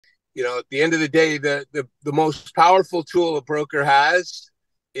At the end of the day, the most powerful tool a broker has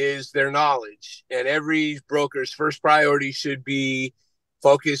is their knowledge. And every broker's first priority should be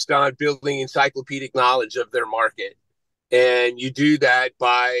focused on building encyclopedic knowledge of their market. And you do that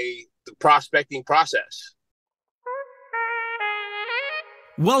by the prospecting process.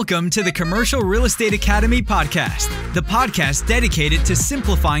 Welcome to the Commercial Real Estate Academy podcast, the podcast dedicated to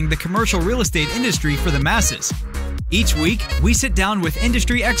simplifying the commercial real estate industry for the masses. Each week, we sit down with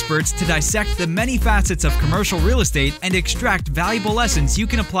industry experts to dissect the many facets of commercial real estate and extract valuable lessons you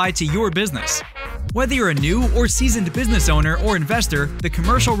can apply to your business. Whether you're a new or seasoned business owner or investor, the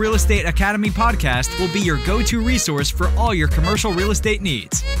Commercial Real Estate Academy podcast will be your go-to resource for all your commercial real estate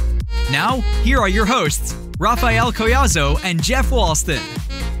needs. Now, here are your hosts, Raphael Collazo and Jeff Walston.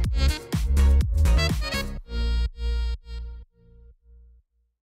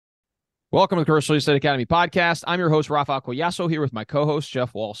 Welcome to the Commercial Real Estate Academy podcast. I'm your host, Raphael Collazo, here with my co-host,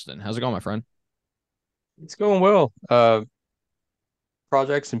 Jeff Walston. How's it going, my friend? It's going well.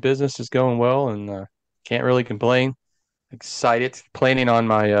 Projects and business is going well, and can't really complain. Excited, planning on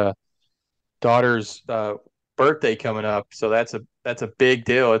my daughter's birthday coming up, so that's a big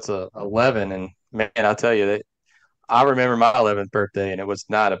deal. It's 11, and man, I'll tell you that I remember my 11th birthday, and it was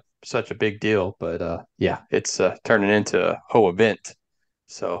not such a big deal, but yeah, it's turning into a whole event.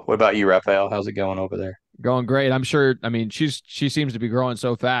 So, what about you, Raphael? How's it going over there? Going great. I'm sure. I mean, she seems to be growing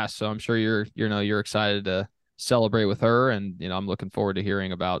so fast, so I'm sure you're excited to celebrate with her, and I'm looking forward to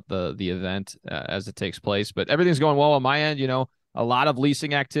hearing about the event as it takes place. But everything's going well on my end. A lot of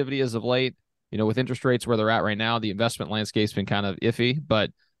leasing activity as of late. With interest rates where they're at right now, the investment landscape's been kind of iffy.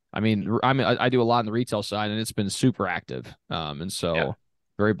 But I do a lot on the retail side, and it's been super active. And so yeah.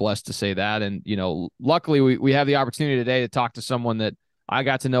 Very blessed to say that. And luckily we have the opportunity today to talk to someone that I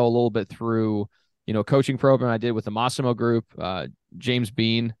got to know a little bit through, coaching program I did with the Massimo Group. James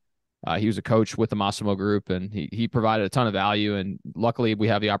Bean, he was a coach with the Massimo Group, and he provided a ton of value. And luckily, we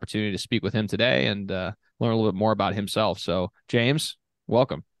have the opportunity to speak with him today and learn a little bit more about himself. So, James,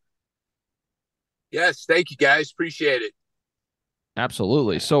 welcome. Yes, thank you, guys. Appreciate it.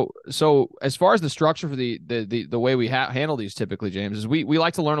 Absolutely. So as far as the structure for the way we handle these typically, James, is we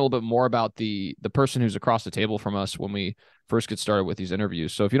like to learn a little bit more about the person who's across the table from us when we first get started with these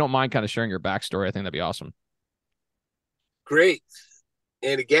interviews. So if you don't mind kind of sharing your backstory, I think that'd be awesome. Great.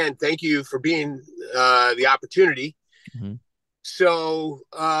 And again, thank you for being the opportunity. Mm-hmm. So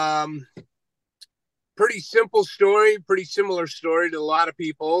pretty simple story, pretty similar story to a lot of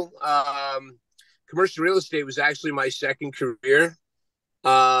people. Commercial real estate was actually my second career.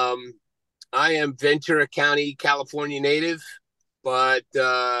 I am Ventura County, California native, but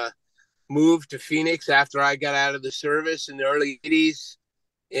moved to Phoenix after I got out of the service in the early 80s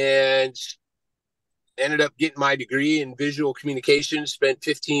and ended up getting my degree in visual communications, spent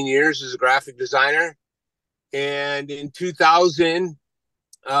 15 years as a graphic designer. And in 2000,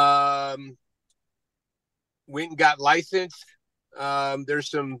 went and got licensed. There's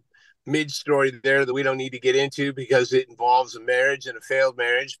some mid-story there that we don't need to get into because it involves a marriage and a failed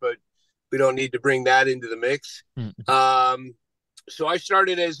marriage, but we don't need to bring that into the mix. Mm-hmm. So I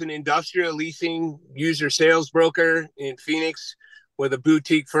started as an industrial leasing user sales broker in Phoenix with a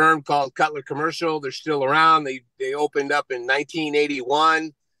boutique firm called Cutler Commercial. They're still around. They opened up in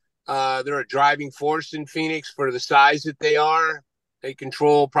 1981. They're a driving force in Phoenix for the size that they are. They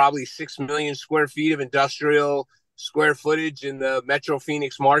control probably 6 million square feet of industrial square footage in the Metro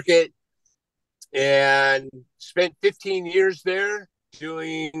Phoenix market, and spent 15 years there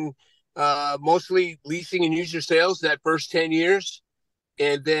doing mostly leasing and user sales that first 10 years.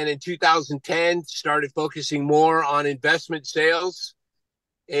 And then in 2010, started focusing more on investment sales.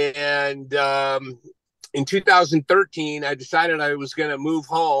 And in 2013, I decided I was going to move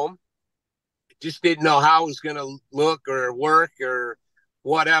home. Just didn't know how it was going to look or work or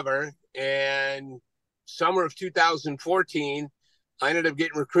whatever. And summer of 2014, I ended up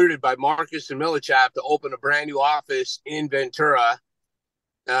getting recruited by Marcus and Millichap to open a brand new office in Ventura.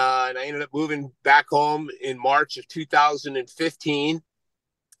 And I ended up moving back home in March of 2015.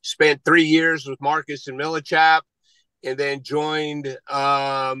 Spent 3 years with Marcus and Millichap, and then joined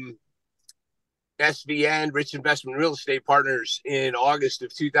SVN, Rich Investment Real Estate Partners, in August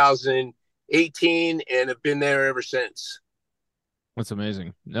of 2018, and have been there ever since. That's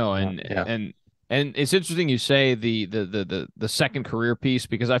amazing. No, and it's interesting you say the second career piece,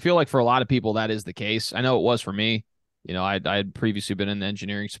 because I feel like for a lot of people that is the case. I know it was for me. I had previously been in the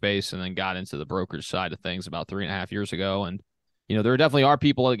engineering space and then got into the brokerage side of things about 3.5 years ago. And, there definitely are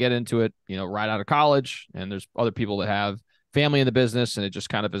people that get into it, right out of college, and there's other people that have family in the business and it just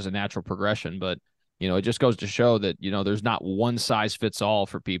kind of is a natural progression. But, it just goes to show that, there's not one size fits all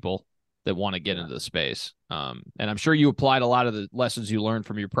for people that want to get into the space. And I'm sure you applied a lot of the lessons you learned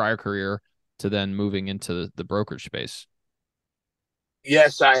from your prior career to then moving into the brokerage space.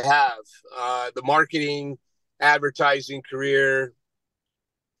 Yes, I have. The marketing, advertising career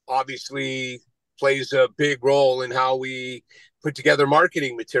obviously plays a big role in how we put together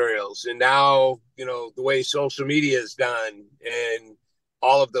marketing materials. And now, the way social media is done and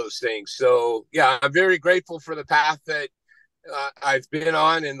all of those things. So, yeah, I'm very grateful for the path that I've been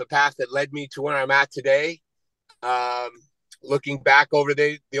on and the path that led me to where I'm at today. Looking back over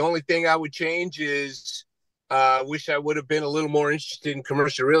the only thing I would change is wish I would have been a little more interested in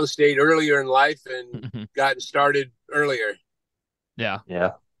commercial real estate earlier in life and gotten started earlier. Yeah.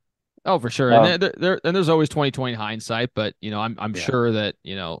 Yeah. Oh, for sure. And there's always 20/20 hindsight, but I'm sure that,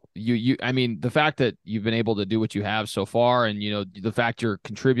 I mean, the fact that you've been able to do what you have so far, and, the fact you're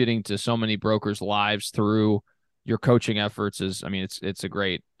contributing to so many brokers' lives through your coaching efforts is, I mean, it's a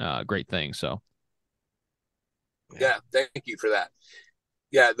great thing. So. Yeah. Thank you for that.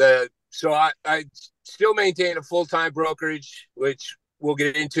 Yeah. So I still maintain a full-time brokerage, which we'll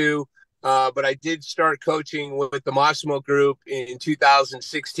get into. But I did start coaching with the Massimo Group in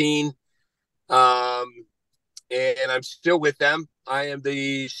 2016. And I'm still with them. I am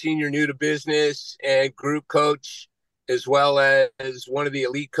the senior new to business and group coach, as well as one of the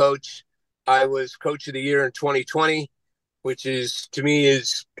elite coach. I was coach of the year in 2020, which is, to me,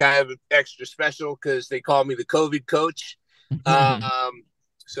 is kind of extra special because they call me the COVID coach.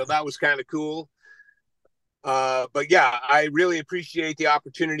 So that was kind of cool. But yeah, I really appreciate the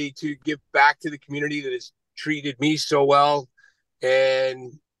opportunity to give back to the community that has treated me so well.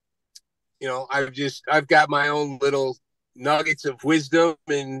 And, I've got my own little nuggets of wisdom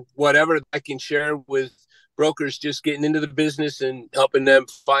and whatever I can share with brokers just getting into the business and helping them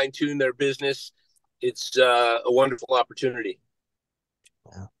fine tune their business. It's a wonderful opportunity.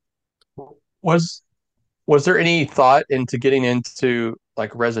 Was there any thought into getting into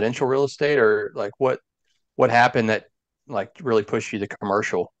like residential real estate, or like what happened that like really pushed you to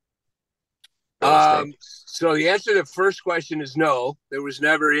commercial real estate? So the answer to the first question is no. There was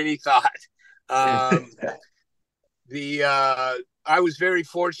never any thought. I was very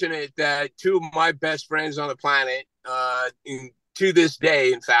fortunate that two of my best friends on the planet, to this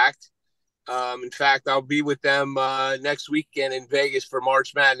day, in fact, I'll be with them next weekend in Vegas for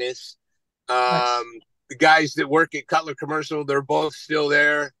March Madness. Nice. The guys that work at Cutler Commercial, they're both still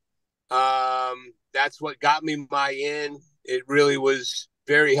there. That's what got me my in. It really was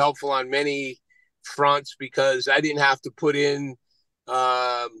very helpful on many fronts because I didn't have to put in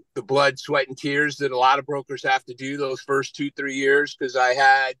the blood, sweat, and tears that a lot of brokers have to do those first 2-3 years because I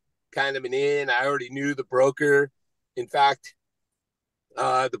had kind of an in. I already knew the broker. In fact,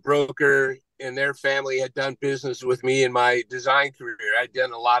 the broker and their family had done business with me in my design career. I'd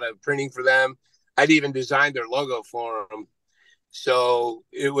done a lot of printing for them. I'd even designed their logo for them. So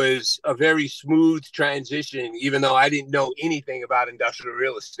it was a very smooth transition, even though I didn't know anything about industrial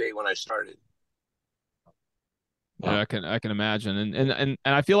real estate when I started. Yeah, I can imagine. And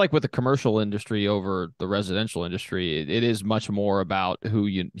I feel like with the commercial industry over the residential industry, it is much more about who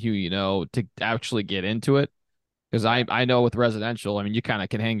you know to actually get into it. Because I know with residential, I mean, you kind of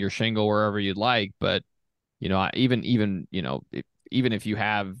can hang your shingle wherever you'd like, but even if you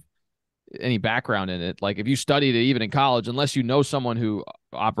have any background in it, like if you studied it even in college, unless you know someone who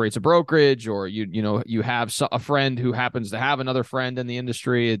operates a brokerage or you have a friend who happens to have another friend in the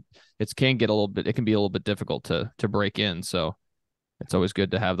industry, it can be a little bit difficult to break in. So it's always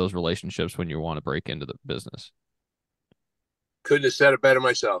good to have those relationships when you want to break into the business. Couldn't have said it better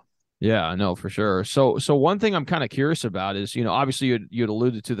myself. Yeah, I know for sure. So one thing I'm kind of curious about is, obviously you'd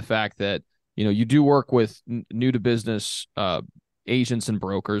alluded to the fact that, you do work with new to business agents and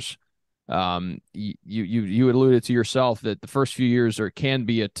brokers. You alluded to yourself that the first few years can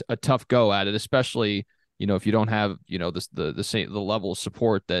be a tough go at it, especially, if you don't have, the level of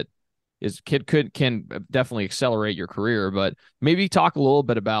support that can definitely accelerate your career. But maybe talk a little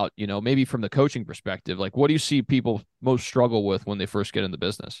bit about, maybe from the coaching perspective, like what do you see people most struggle with when they first get in the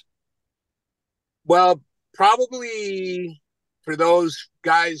business? Well, probably for those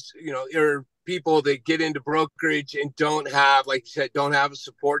guys, or people that get into brokerage and don't have, like you said, don't have a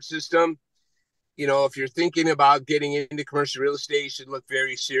support system. If you're thinking about getting into commercial real estate, you should look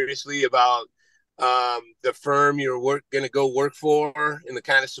very seriously about the firm you're going to go work for and the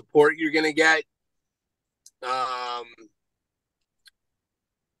kind of support you're going to get.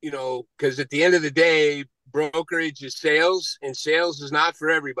 Because at the end of the day, brokerage is sales, and sales is not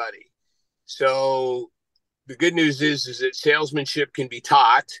for everybody. So the good news is that salesmanship can be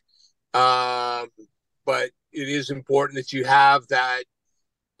taught. but it is important that you have that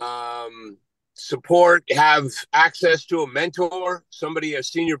support, have access to a mentor, somebody, a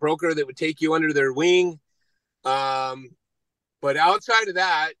senior broker that would take you under their wing. But outside of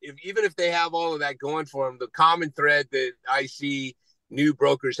that, even if they have all of that going for them, the common thread that I see new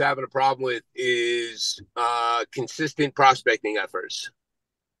brokers having a problem with is consistent prospecting efforts.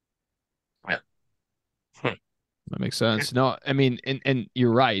 Yeah. That makes sense. No, I mean, and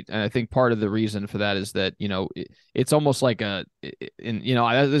you're right. And I think part of the reason for that is that, it's almost like this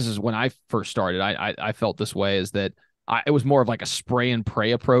is when I first started, I felt this way, is that it was more of like a spray and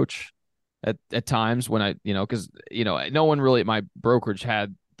pray approach at times when because no one really at my brokerage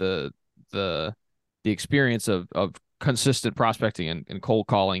had the experience of consistent prospecting and cold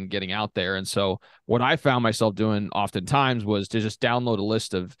calling, getting out there. And so what I found myself doing oftentimes was to just download a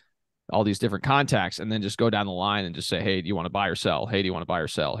list of all these different contacts and then just go down the line and just say, hey, do you want to buy or sell? Hey, do you want to buy or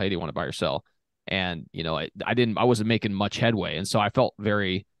sell? Hey, do you want to buy or sell? And I wasn't making much headway, and so I felt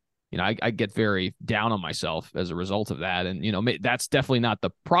very I get very down on myself as a result of that. And, that's definitely not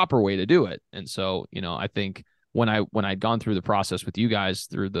the proper way to do it. And so, I think when I'd gone through the process with you guys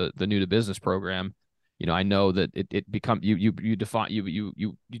through the new to business program, I know that it becomes, you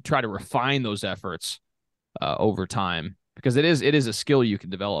try to refine those efforts over time, because it is a skill you can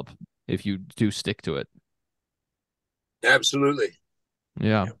develop if you do stick to it. Absolutely.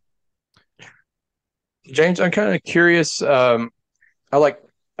 Yeah. James, I'm kind of curious.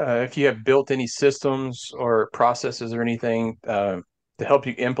 If you have built any systems or processes or anything to help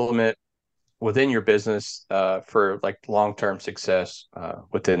you implement within your business for like long-term success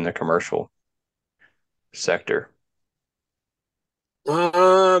within the commercial sector.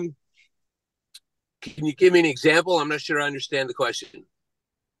 Can you give me an example? I'm not sure I understand the question.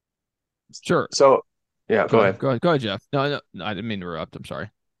 Sure. So, yeah, go ahead. Go ahead, Jeff. No, I didn't mean to interrupt. I'm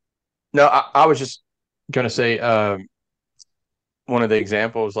sorry. No, I was just going to say one of the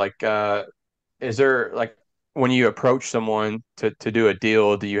examples, is there, like, when you approach someone to do a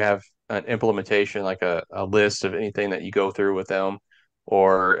deal, do you have an implementation, like a list of anything that you go through with them?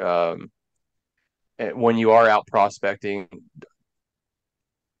 Or when you are out prospecting,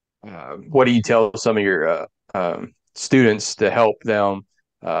 what do you tell some of your students to help them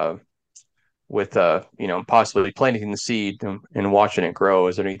with possibly planting the seed and watching it grow?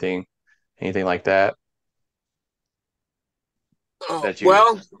 Is there anything like that?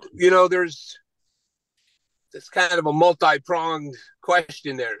 Well, there's kind of a multi-pronged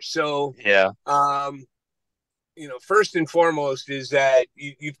question there. So, yeah, first and foremost is that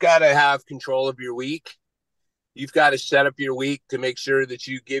you've got to have control of your week. You've got to set up your week to make sure that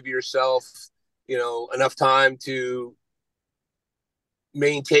you give yourself, enough time to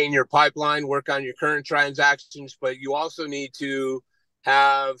maintain your pipeline, work on your current transactions, but you also need to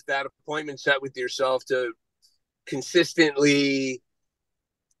have that appointment set with yourself to consistently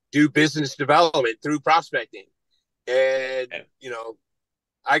do business development through prospecting. And,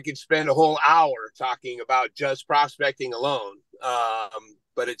 I could spend a whole hour talking about just prospecting alone.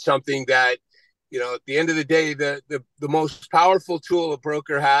 But it's something that, at the end of the day, the most powerful tool a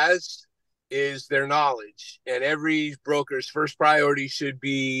broker has is their knowledge. And every broker's first priority should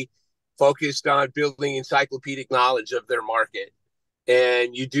be focused on building encyclopedic knowledge of their market.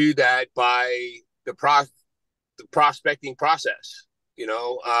 And you do that by the prospecting process,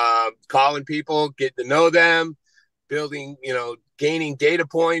 calling people, getting to know them, building, gaining data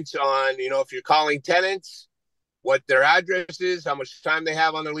points on, if you're calling tenants, what their address is, how much time they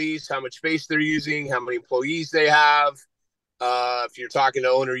have on the lease, how much space they're using, how many employees they have. If you're talking to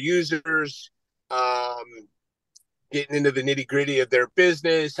owner users, getting into the nitty gritty of their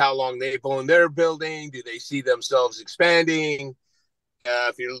business, how long they've owned their building, do they see themselves expanding?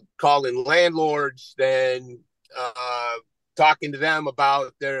 If you're calling landlords, then talking to them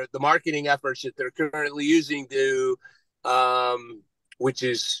about the marketing efforts that they're currently using to, which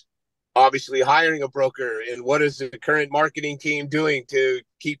is obviously hiring a broker, and what is the current marketing team doing to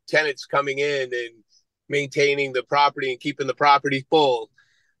keep tenants coming in and maintaining the property and keeping the property full.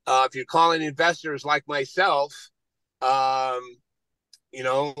 If you're calling investors like myself, I'm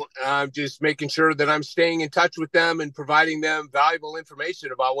just making sure that I'm staying in touch with them and providing them valuable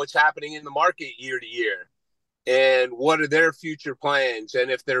information about what's happening in the market year to year and what are their future plans. And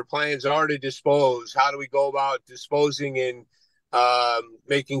if their plans are to dispose, how do we go about disposing and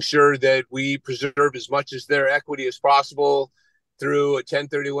making sure that we preserve as much as their equity as possible through a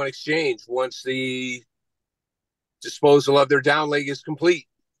 1031 exchange once the disposal of their down leg is complete.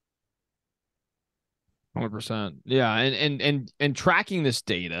 100%. Yeah. And tracking this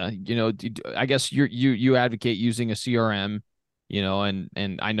data, I guess you advocate using a CRM,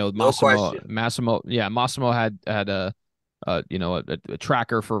 and I know No question. Massimo had a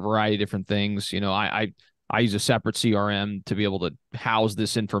tracker for a variety of different things. I use a separate CRM to be able to house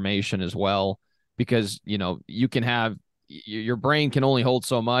this information as well, because you can have your brain can only hold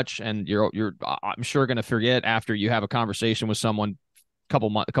so much, and I'm sure going to forget after you have a conversation with someone a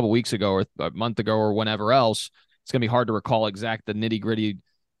couple weeks ago or a month ago or whenever else. It's going to be hard to recall the nitty-gritty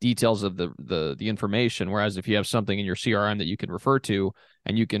details of the information. Whereas if you have something in your CRM that you can refer to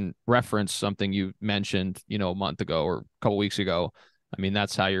and you can reference something you mentioned, a month ago or a couple weeks ago, I mean,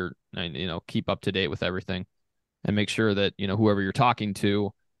 that's how you're, keep up to date with everything and make sure that, whoever you're talking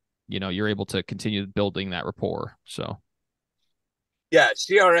to, you're able to continue building that rapport. So. Yeah,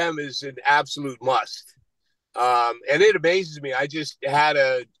 CRM is an absolute must. And it amazes me. I just had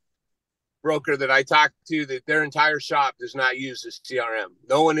a broker that I talked to that their entire shop does not use a CRM.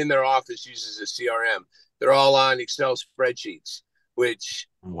 No one in their office uses a CRM. They're all on Excel spreadsheets, which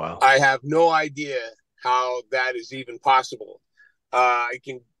Wow. I have no idea how that is even possible. I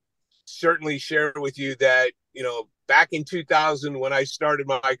can certainly share with you that, back in 2000, when I started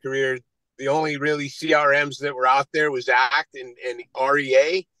my career, the only really CRMs that were out there was ACT and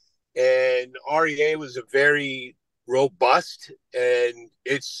REA. And REA was a very robust, and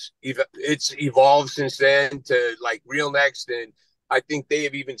it's evolved since then to like Real Next, and I think they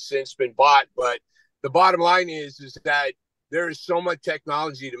have even since been bought. But the bottom line is that there is so much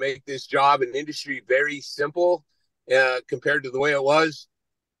technology to make this job and industry very simple compared to the way it was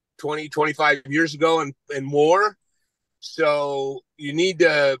 20, 25 years ago and more. So you need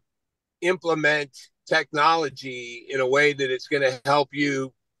to implement technology in a way that it's going to help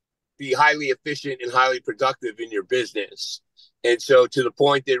you be highly efficient and highly productive in your business. And so to the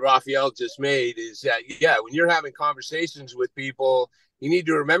point that Raphael just made is that, yeah, when you're having conversations with people, you need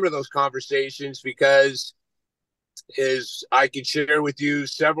to remember those conversations, because as I can share with you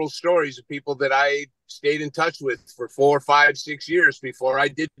several stories of people that I stayed in touch with for 4, 5, 6 years before I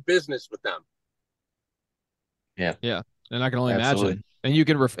did business with them. Yeah. Yeah. And I can only Absolutely. imagine. And you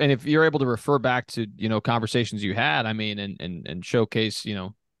can and if you're able to refer back to, conversations you had, I mean, and showcase,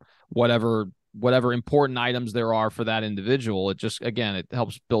 whatever important items there are for that individual, it just, again, it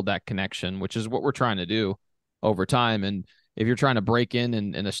helps build that connection, which is what we're trying to do over time. And if you're trying to break in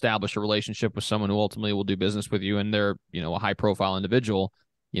and establish a relationship with someone who ultimately will do business with you, and they're, a high profile individual,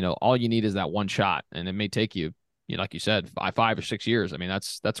 all you need is that one shot. And it may take you, like you said, 5 or 6 years. I mean,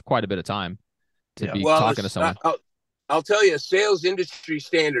 that's quite a bit of time to be talking to someone. I'll tell you a sales industry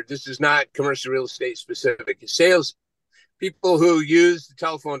standard. This is not commercial real estate specific. Sales people who use the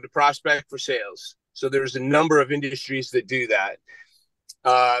telephone to prospect for sales. So there's a number of industries that do that.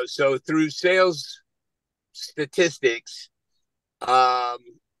 So through sales statistics,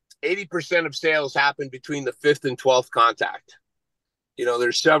 80% of sales happen between the 5th and 12th contact.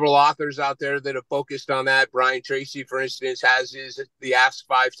 There's several authors out there that have focused on that. Brian Tracy, for instance, has the ask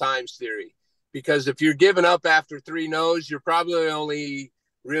 5 times theory. Because if you're giving up after 3 no's, you're probably only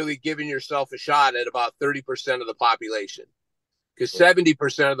really giving yourself a shot at about 30% of the population. Because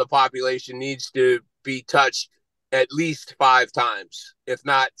 70% of the population needs to be touched at least 5 times, if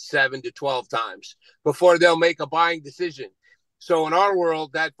not 7 to 12 times, before they'll make a buying decision. So in our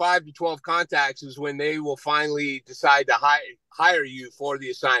world, that 5 to 12 contacts is when they will finally decide to hire you for the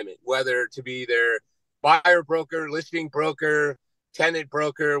assignment, whether to be their buyer broker, listing broker, tenant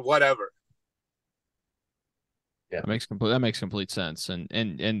broker, whatever. Yeah. That makes complete sense.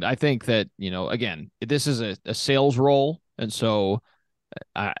 And I think that, again, this is a sales role. And so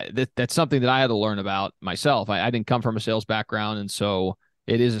that's something that I had to learn about myself. I didn't come from a sales background. And so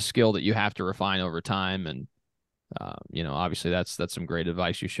it is a skill that you have to refine over time. And, obviously that's some great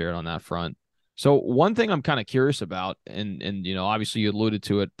advice you shared on that front. So one thing I'm kind of curious about, and obviously you alluded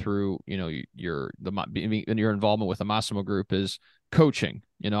to it through, your involvement with the Massimo Group, is coaching.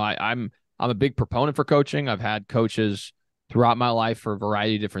 I'm a big proponent for coaching. I've had coaches throughout my life for a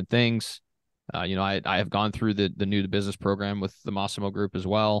variety of different things. I have gone through the new to business program with the Massimo Group as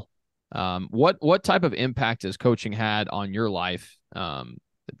well. What type of impact has coaching had on your life?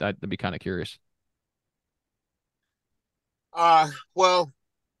 That'd be kind of curious. Well,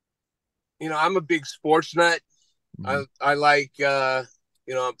 I'm a big sports nut. Mm-hmm. I like,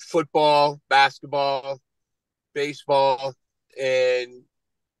 football, basketball, baseball, and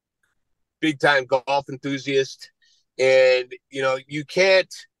big time golf enthusiast. And, you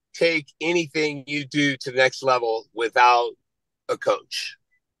can't take anything you do to the next level without a coach,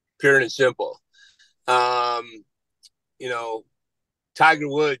 pure and simple. Tiger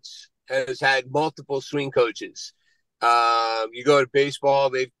Woods has had multiple swing coaches. You go to baseball,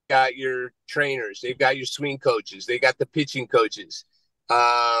 they've got your trainers, they've got your swing coaches, they got the pitching coaches.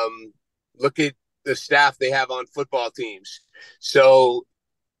 Look at the staff they have on football teams. So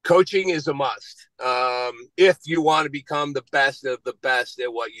coaching is a must if you want to become the best of the best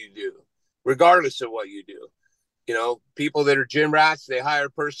at what you do, regardless of what you do. You know, people that are gym rats, they hire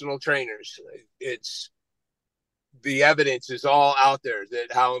personal trainers. It's the evidence is all out there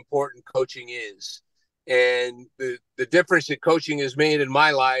that how important coaching is. And the difference that coaching has made in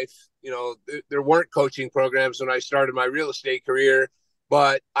my life, you know, there weren't coaching programs when I started my real estate career,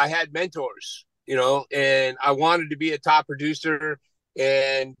 but I had mentors, you know, and I wanted to be a top producer.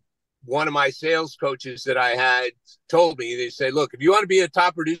 And one of my sales coaches that I had told me, they say, look, if you want to be a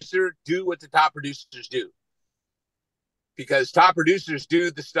top producer, do what the top producers do. Because top producers do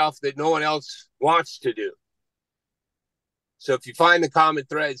the stuff that no one else wants to do. So if you find the common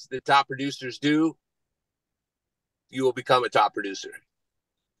threads that top producers do, you will become a top producer.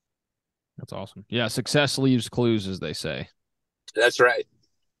 That's awesome. Yeah, success leaves clues, as they say. That's right.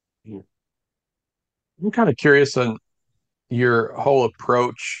 I'm kind of curious on your whole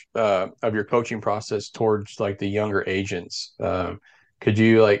approach of your coaching process towards like the younger agents. Could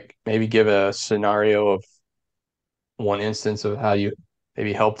you like maybe give a scenario of one instance of how you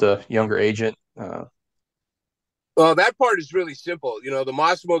maybe helped a younger agent? Well, that part is really simple. You know, the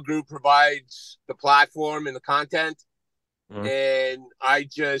Massimo Group provides the platform and the content. And I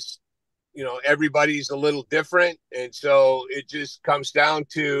just, you know, everybody's a little different. And so it just comes down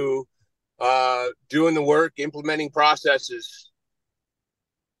to doing the work, implementing processes.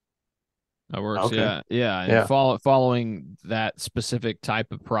 That works. Okay. Yeah. And following that specific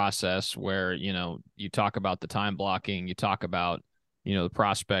type of process where, you know, you talk about the time blocking, you talk about, you know, the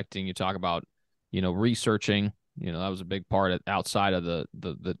prospecting, you talk about, you know, researching, you know, that was a big part outside of the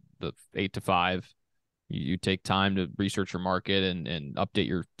 8 to 5. You take time to research your market and update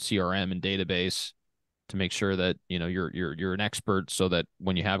your CRM and database to make sure that, you know, you're an expert, so that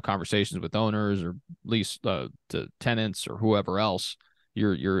when you have conversations with owners or lease to tenants or whoever else,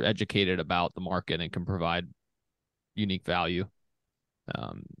 you're educated about the market and can provide unique value.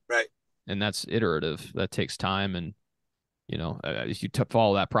 Right. And that's iterative. That takes time. And, you know, if you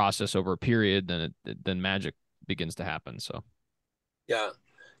follow that process over a period, then magic begins to happen. So, yeah,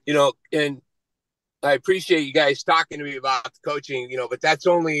 you know, and I appreciate you guys talking to me about the coaching, you know, but that's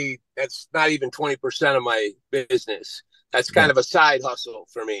not even 20% of my business. That's kind of a side hustle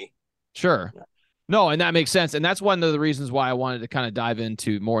for me. Sure. No, and that makes sense. And that's one of the reasons why I wanted to kind of dive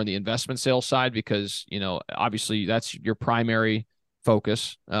into more in the investment sales side, because, you know, obviously that's your primary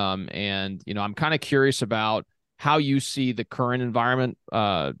focus. And, you know, I'm kind of curious about how you see the current environment,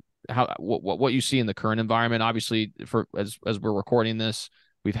 what you see in the current environment. Obviously, as we're recording this,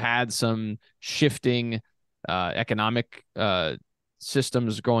 we've had some shifting economic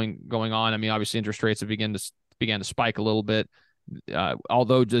systems going on. I mean, obviously, interest rates have began to spike a little bit.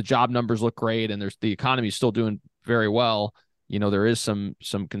 Although the job numbers look great and the economy is still doing very well, you know, there is some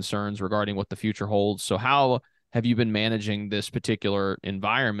concerns regarding what the future holds. So how have you been managing this particular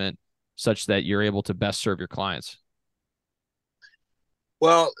environment such that you're able to best serve your clients?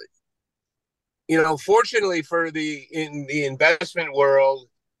 Well, you know, fortunately in the investment world,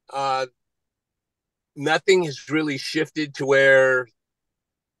 nothing has really shifted to where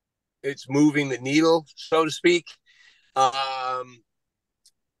it's moving the needle, so to speak. I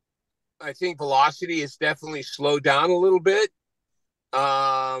think velocity has definitely slowed down a little bit.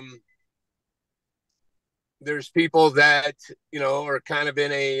 There's people that, you know, are kind of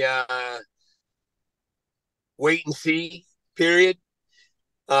in a wait and see period.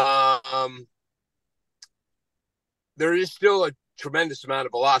 There is still a tremendous amount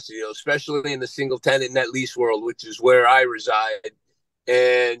of velocity, you know, especially in the single tenant net lease world, which is where I reside.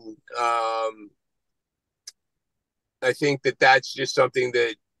 And I think that's just something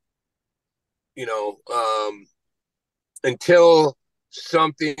that, you know, until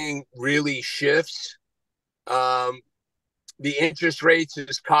something really shifts, the interest rates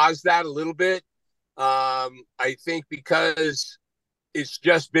has caused that a little bit. I think because it's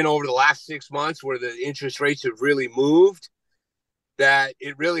just been over the last 6 months where the interest rates have really moved, that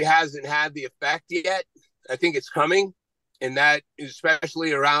it really hasn't had the effect yet. I think it's coming, and that is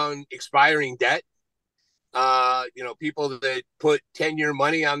especially around expiring debt. You know, people that put 10-year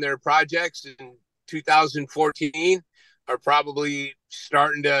money on their projects in 2014 are probably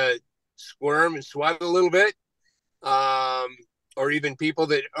starting to squirm and sweat a little bit. Or even people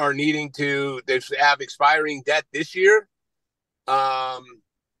that are they have expiring debt this year.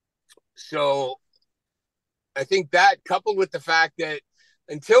 So I think that, coupled with the fact that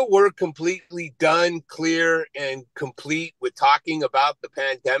until we're completely done, clear, and complete with talking about the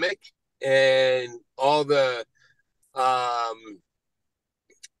pandemic and all the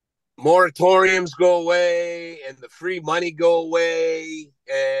moratoriums go away and the free money go away,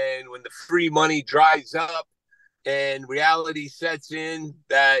 and when the free money dries up and reality sets in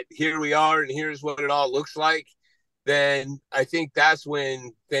that here we are and here's what it all looks like, then I think that's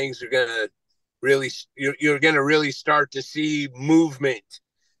when things are going to really, you're going to really start to see movement.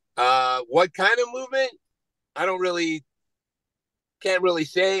 What kind of movement? I can't really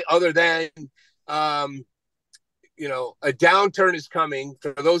say, other than, a downturn is coming.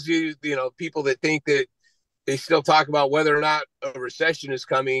 For those of you, people that think that they still talk about whether or not a recession is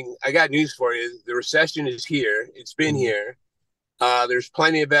coming, I got news for you. The recession is here. It's been here. There's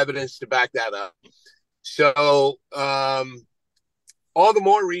plenty of evidence to back that up. So all the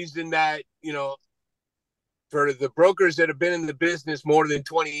more reason that, for the brokers that have been in the business more than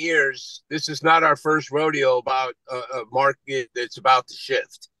 20 years, this is not our first rodeo about a market that's about to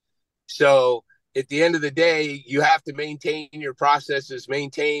shift. So at the end of the day, you have to maintain your processes,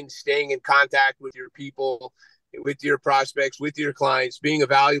 maintain staying in contact with your people, with your prospects, with your clients, being a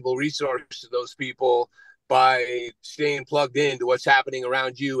valuable resource to those people by staying plugged into what's happening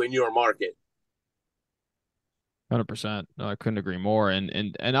around you in your market. 100%. No, I couldn't agree more.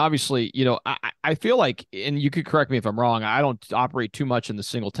 And obviously, I feel like, and you could correct me if I'm wrong, I don't operate too much in the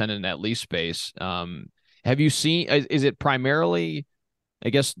single tenant net lease space. Have you seen, is it primarily, I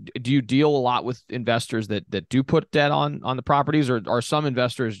guess, do you deal a lot with investors that do put debt on the properties, or are some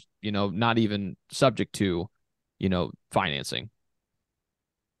investors, not even subject to, financing?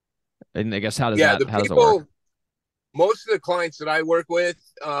 And I guess, how does that work? Most of the clients that I work with,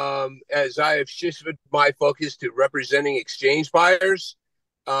 as I have shifted my focus to representing exchange buyers,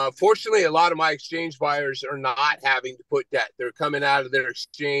 fortunately, a lot of my exchange buyers are not having to put debt. They're coming out of their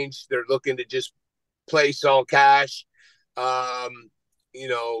exchange. They're looking to just place all cash. Up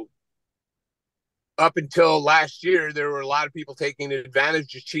until last year, there were a lot of people taking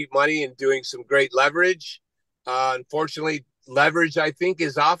advantage of cheap money and doing some great leverage. Unfortunately, leverage, I think,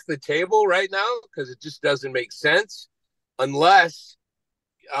 is off the table right now because it just doesn't make sense unless,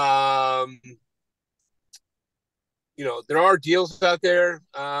 there are deals out there.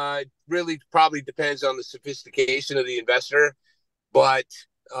 It really probably depends on the sophistication of the investor. But,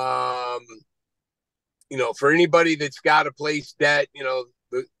 for anybody that's got to place debt,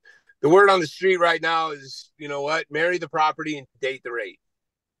 the word on the street right now is, marry the property and date the rate.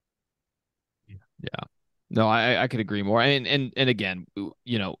 Yeah. No, I could agree more. And again,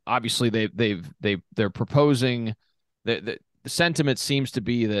 obviously they're proposing the sentiment seems to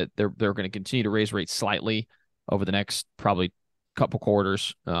be that they're going to continue to raise rates slightly over the next probably couple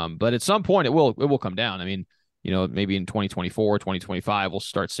quarters. But at some point it will come down. I mean, maybe in 2024, 2025, we'll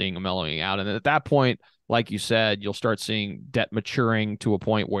start seeing a mellowing out. And at that point, like you said, you'll start seeing debt maturing to a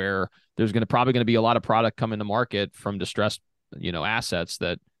point where there's probably going to be a lot of product come in the market from distressed, assets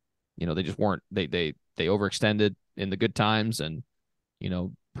that, they just weren't, they overextended in the good times, and,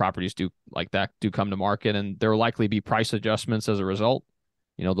 properties do come to market, and there will likely be price adjustments as a result.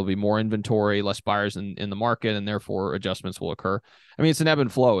 There'll be more inventory, less buyers in the market, and therefore adjustments will occur. I mean, it's an ebb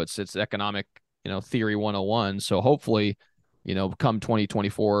and flow. It's economic, theory 101. So hopefully, come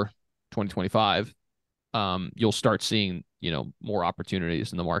 2024, 2025, you'll start seeing, more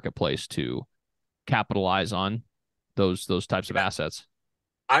opportunities in the marketplace to capitalize on those types of assets.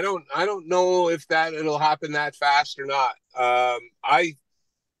 I don't know if it'll happen that fast or not.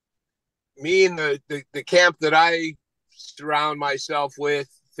 Me and the camp that I surround myself with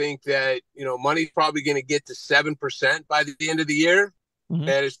think that, money's probably going to get to 7% by the end of the year. Mm-hmm.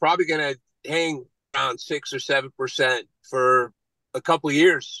 And it's probably going to hang around 6 or 7% for a couple of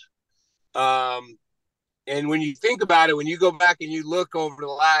years. And when you think about it, when you go back and you look over the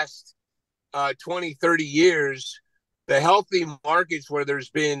last 20, 30 years, the healthy markets where there's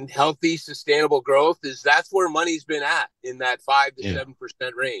been healthy, sustainable growth that's where money's been at, in that 5 to 7%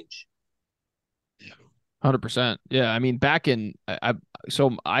 range. 100%. Yeah. I mean, back in, I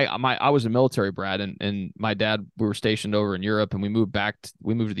was a military brat, and my dad, we were stationed over in Europe, and we moved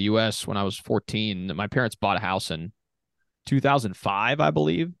to the US when I was 14. My parents bought a house in 2005, I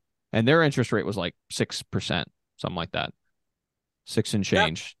believe. And their interest rate was like 6%, something like that. 6 and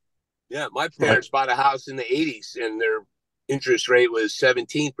change. Yeah. My parents bought a house in the 80s, and their interest rate was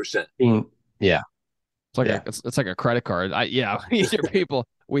 17%. Yeah. It's like a credit card.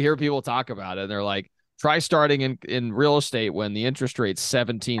 We hear people talk about it, and they're like, try starting in real estate when the interest rate's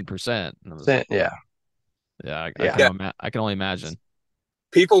 17%. Yeah. I can only imagine.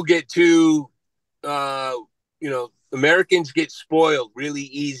 People get too Americans get spoiled really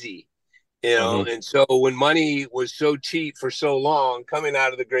easy, and so when money was so cheap for so long coming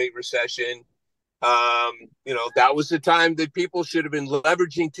out of the Great Recession, that was the time that people should have been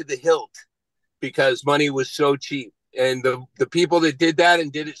leveraging to the hilt because money was so cheap. And the people that did that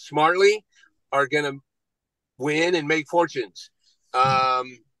and did it smartly are going to win and make fortunes.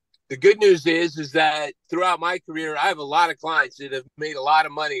 The good news is that throughout my career, I have a lot of clients that have made a lot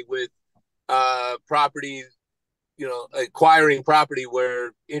of money with property, acquiring property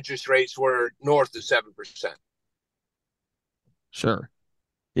where interest rates were north of 7%. Sure.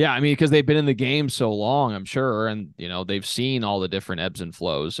 Yeah, I mean, because they've been in the game so long, I'm sure, and they've seen all the different ebbs and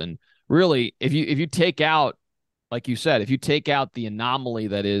flows. And really, if you take out, like you said, if you take out the anomaly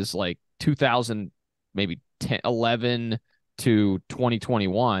that is like 2000, maybe 11 to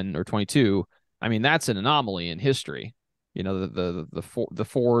 2021 or 22, I mean, that's an anomaly in history. The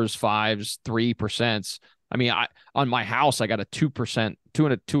fours, fives, 3%. I mean, on my house, I got a 2%,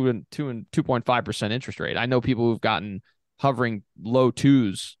 2.5% interest rate. I know people who've gotten hovering low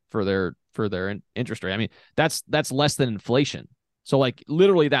twos for their interest rate. I mean, that's less than inflation. So like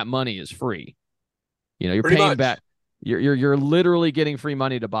literally that money is free. You're Pretty paying much. back. You're literally getting free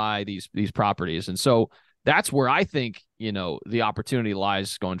money to buy these properties. And so that's where I think, the opportunity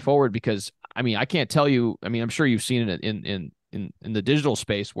lies going forward, because I mean, I can't tell you, I mean, I'm sure you've seen it in the digital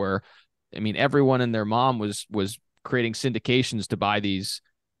space where, I mean, everyone and their mom was creating syndications to buy these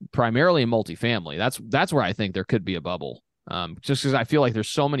primarily in multifamily. That's where I think there could be a bubble. Just because I feel like there's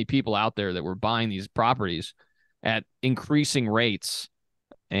so many people out there that were buying these properties at increasing rates,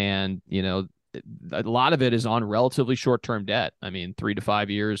 and a lot of it is on relatively short-term debt. I mean, 3 to 5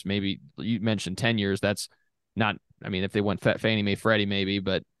 years, maybe you mentioned 10 years. That's not. I mean, if they went Fannie Mae, Freddie, maybe,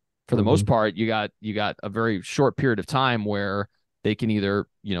 but for the most part, you got a very short period of time where they can either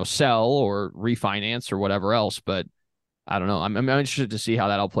sell or refinance or whatever else. But I don't know. I'm interested to see how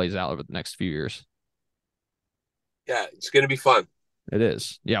that all plays out over the next few years. Yeah, it's going to be fun. It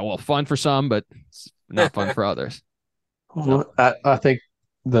is. Yeah, well, fun for some, but it's not fun for others. Well, I think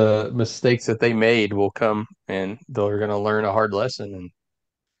the mistakes that they made will come, and they're going to learn a hard lesson,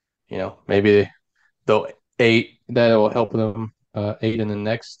 and maybe they'll that'll help them aid in the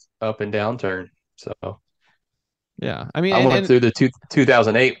next up and downturn. So yeah, I mean, I went through the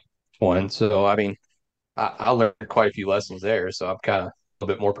 2008 one, so I mean, I learned quite a few lessons there. So I'm kind of a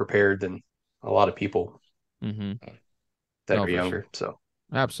little bit more prepared than a lot of people that are younger. Sure. So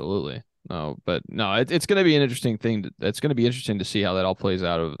absolutely. No, but no, it's going to be an interesting thing. It's going to be interesting to see how that all plays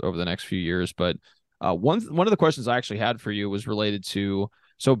out over the next few years. But one of the questions I actually had for you was related to,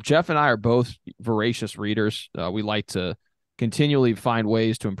 so Jeff and I are both voracious readers. We like to continually find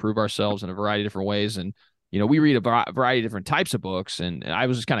ways to improve ourselves in a variety of different ways. And, we read a variety of different types of books. And I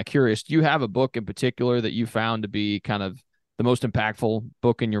was just kind of curious, do you have a book in particular that you found to be kind of the most impactful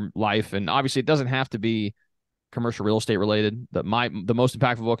book in your life? And obviously it doesn't have to be commercial real estate related. The most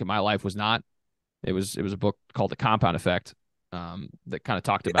impactful book in my life was not. It was a book called The Compound Effect, that kind of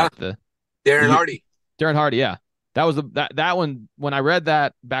talked about the Darren Hardy. Darren Hardy, yeah. That was that one. When I read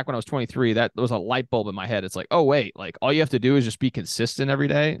that back when I was 23, that was a light bulb in my head. It's like, oh wait, like all you have to do is just be consistent every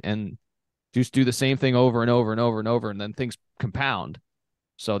day and just do the same thing over and over and over and over, and then things compound.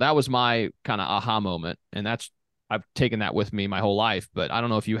 So that was my kind of aha moment, and I've taken that with me my whole life. But I don't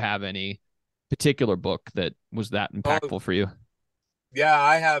know if you have any particular book that was that impactful for you. Yeah,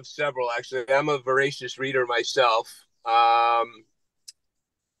 I have several actually. I'm a voracious reader myself. I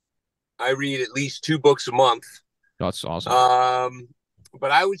read at least 2 books a month. That's awesome.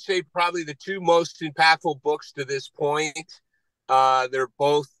 But I would say probably the 2 most impactful books to this point, they're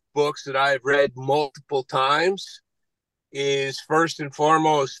both books that I've read multiple times, is first and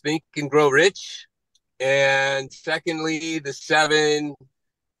foremost Think and Grow Rich, and secondly, The 7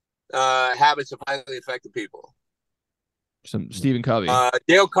 Habits of Highly Effective People. Some Stephen Covey.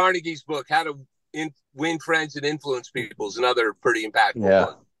 Dale Carnegie's book, How to Win Friends and Influence People, is another pretty impactful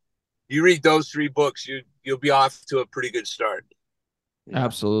one. You read those 3 books, you'll be off to a pretty good start. Yeah.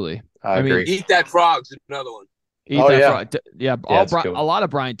 Absolutely. I agree. Eat That Frog's another one. Frog. Yeah. A lot of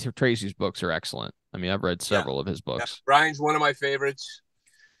Brian Tracy's books are excellent. I mean, I've read several of his books. Yeah. Brian's one of my favorites.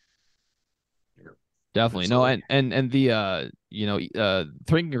 Definitely. Absolutely. No, and the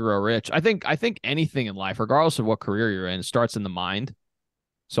Think and Grow Rich. I think anything in life, regardless of what career you're in, starts in the mind.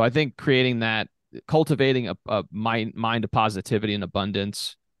 So I think cultivating a mind of positivity and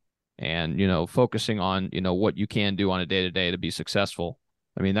abundance, and focusing on what you can do on a day-to-day to be successful.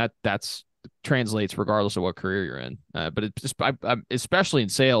 I mean, that's translates regardless of what career you're in. But it's just especially in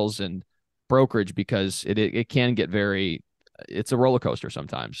sales and brokerage, because it can get it's a roller coaster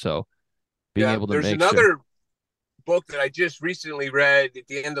sometimes. So being able to book that I just recently read at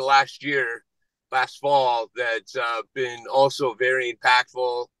the end of last fall, that's been also very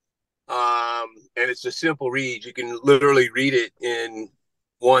impactful. And it's a simple read. You can literally read it in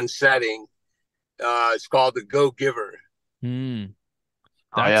one setting. It's called The Go Giver. Hmm.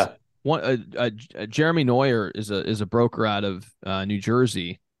 Oh That's yeah. one. Jeremy Neuer is a broker out of New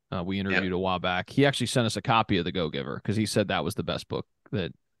Jersey. We Yep. interviewed a while back. He actually sent us a copy of The Go Giver because he said that was the best book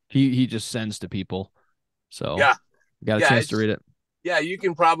that he just sends to people. So Yeah, got a yeah, chance to read it. yeah. You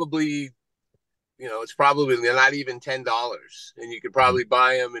can probably, it's probably not even $10, and you could probably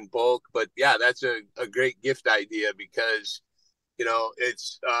buy them in bulk. But yeah, that's a great gift idea because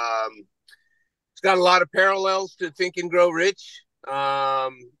it's got a lot of parallels to Think and Grow Rich. They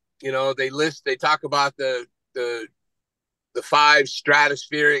talk about the 5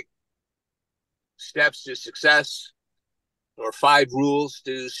 stratospheric steps to success, or 5 rules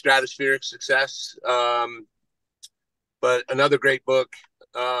to stratospheric success. But another great book.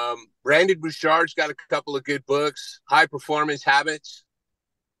 Brandon Bouchard's got a couple of good books. High Performance Habits,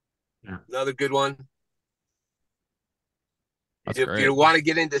 another good one. That's If great. you want to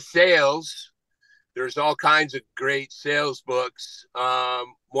get into sales, there's all kinds of great sales books.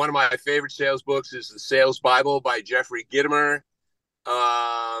 One of my favorite sales books is The Sales Bible by Jeffrey Gitomer.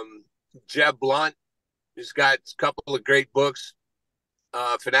 Jeb Blunt has got a couple of great books.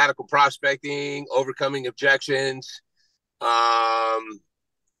 Fanatical Prospecting, Overcoming Objections. All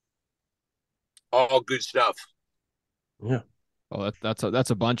good stuff. Yeah. Oh,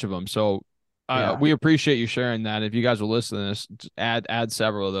 that's a bunch of them. So Yeah. we appreciate you sharing that. If you guys are listening to this, add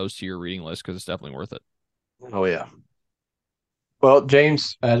several of those to your reading list because it's definitely worth it. Oh yeah. Well,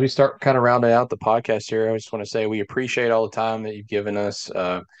 James, as we start kind of rounding out the podcast here, I just want to say we appreciate all the time that you've given us.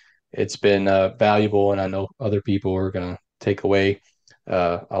 It's been valuable, and I know other people are going to take away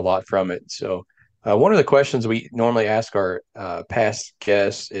a lot from it. So, one of the questions we normally ask our past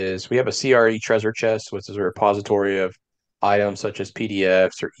guests is we have a CRE treasure chest, which is a repository of items such as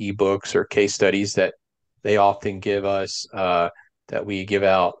PDFs or ebooks or case studies that they often give us. That we give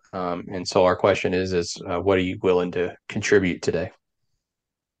out. And so our question is what are you willing to contribute today?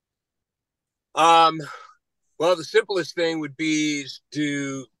 Well, the simplest thing would be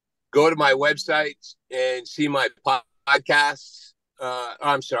to go to my website and see my podcasts.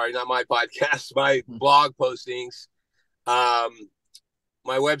 I'm sorry, not my podcast, my blog postings. My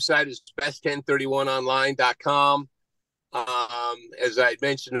website is best1031online.com. As I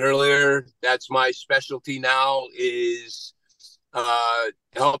mentioned earlier, that's my specialty now, is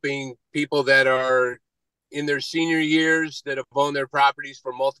helping people that are in their senior years that have owned their properties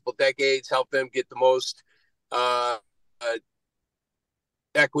for multiple decades, help them get the most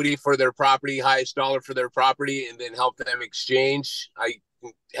equity for their property, highest dollar for their property, and then help them exchange. I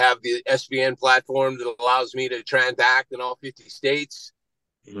have the SVN platform that allows me to transact in all 50 states.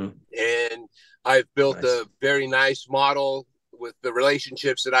 Mm-hmm. And I've built a very nice model with the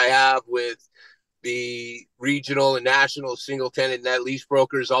relationships that I have with the regional and national single tenant net lease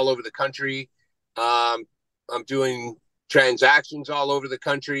brokers all over the country. I'm doing transactions all over the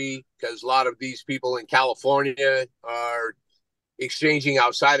country because a lot of these people in California are exchanging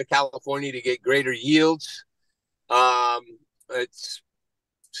outside of California to get greater yields. It's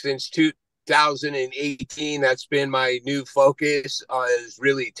since 2018, that's been my new focus, is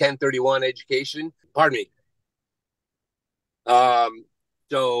really 1031 education. Pardon me.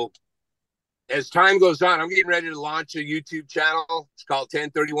 So as time goes on, I'm getting ready to launch a YouTube channel. It's called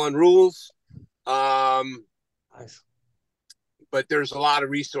 1031 Rules. Nice. But there's a lot of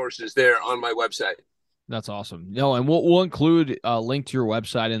resources there on my website. That's awesome. No, and we'll include a link to your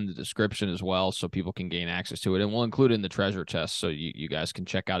website in the description as well, so people can gain access to it, and we'll include it in the treasure chest, so you guys can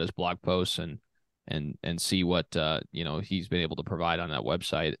check out his blog posts and see what he's been able to provide on that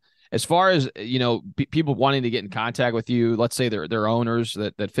website. As far as people wanting to get in contact with you, let's say they're owners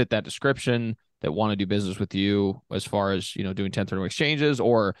that fit that description, that want to do business with you, as far as doing 1031 exchanges,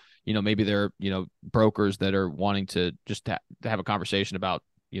 or maybe they're brokers that are wanting to just to have a conversation about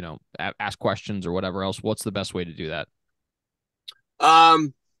ask questions or whatever else. What's the best way to do that?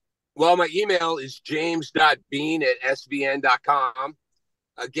 Well, my email is james.bean@svn.com.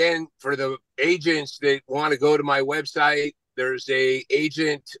 Again, for the agents that want to go to my website, there's a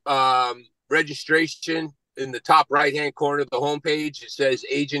agent registration in the top right-hand corner of the homepage. It says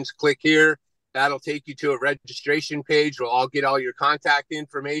agents, click here. That'll take you to a registration page where I'll get all your contact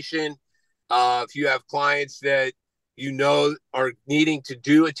information. If you have clients that are needing to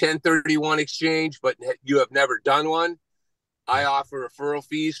do a 1031 exchange, but you have never done one, I offer referral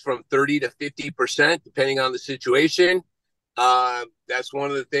fees from 30 to 50%, depending on the situation. That's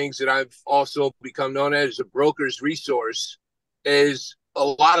one of the things that I've also become known as a broker's resource. Is a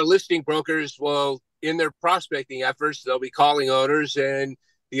lot of listing brokers will, in their prospecting efforts, they'll be calling owners, and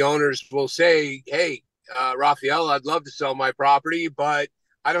the owners will say, "Hey, Raphael, I'd love to sell my property, but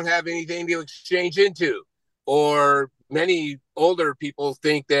I don't have anything to exchange into." Or many older people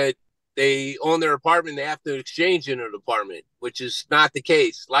think that they own their apartment, they have to exchange in an apartment, which is not the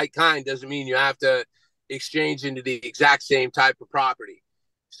case. Like kind doesn't mean you have to exchange into the exact same type of property.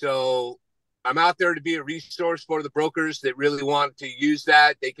 So I'm out there to be a resource for the brokers that really want to use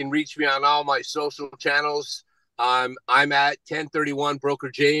that. They can reach me on all my social channels. I'm at 1031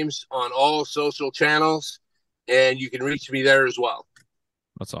 Broker James on all social channels, and you can reach me there as well.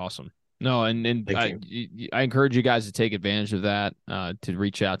 That's awesome. No, and Thank I encourage you guys to take advantage of that, to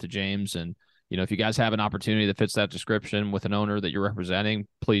reach out to James. And, if you guys have an opportunity that fits that description with an owner that you're representing,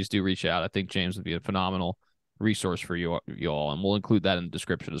 please do reach out. I think James would be a phenomenal resource for you all, and we'll include that in the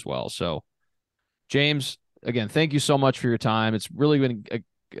description as well. So, James, again, thank you so much for your time. It's really been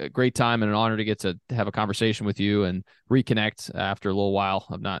a great time and an honor to get to have a conversation with you and reconnect after a little while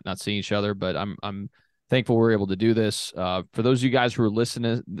of not seeing each other. But I'm thankful we're able to do this. For those of you guys who are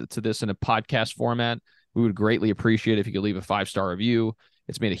listening to this in a podcast format, we would greatly appreciate if you could leave a 5-star review.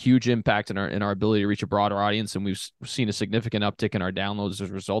 It's made a huge impact in our ability to reach a broader audience, and we've seen a significant uptick in our downloads as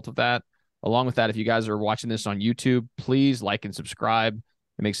a result of that. Along with that, if you guys are watching this on YouTube, please like and subscribe.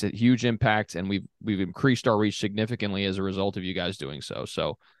 It makes a huge impact, and we've increased our reach significantly as a result of you guys doing so.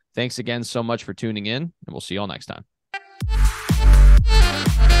 So thanks again so much for tuning in, and we'll see you all next time.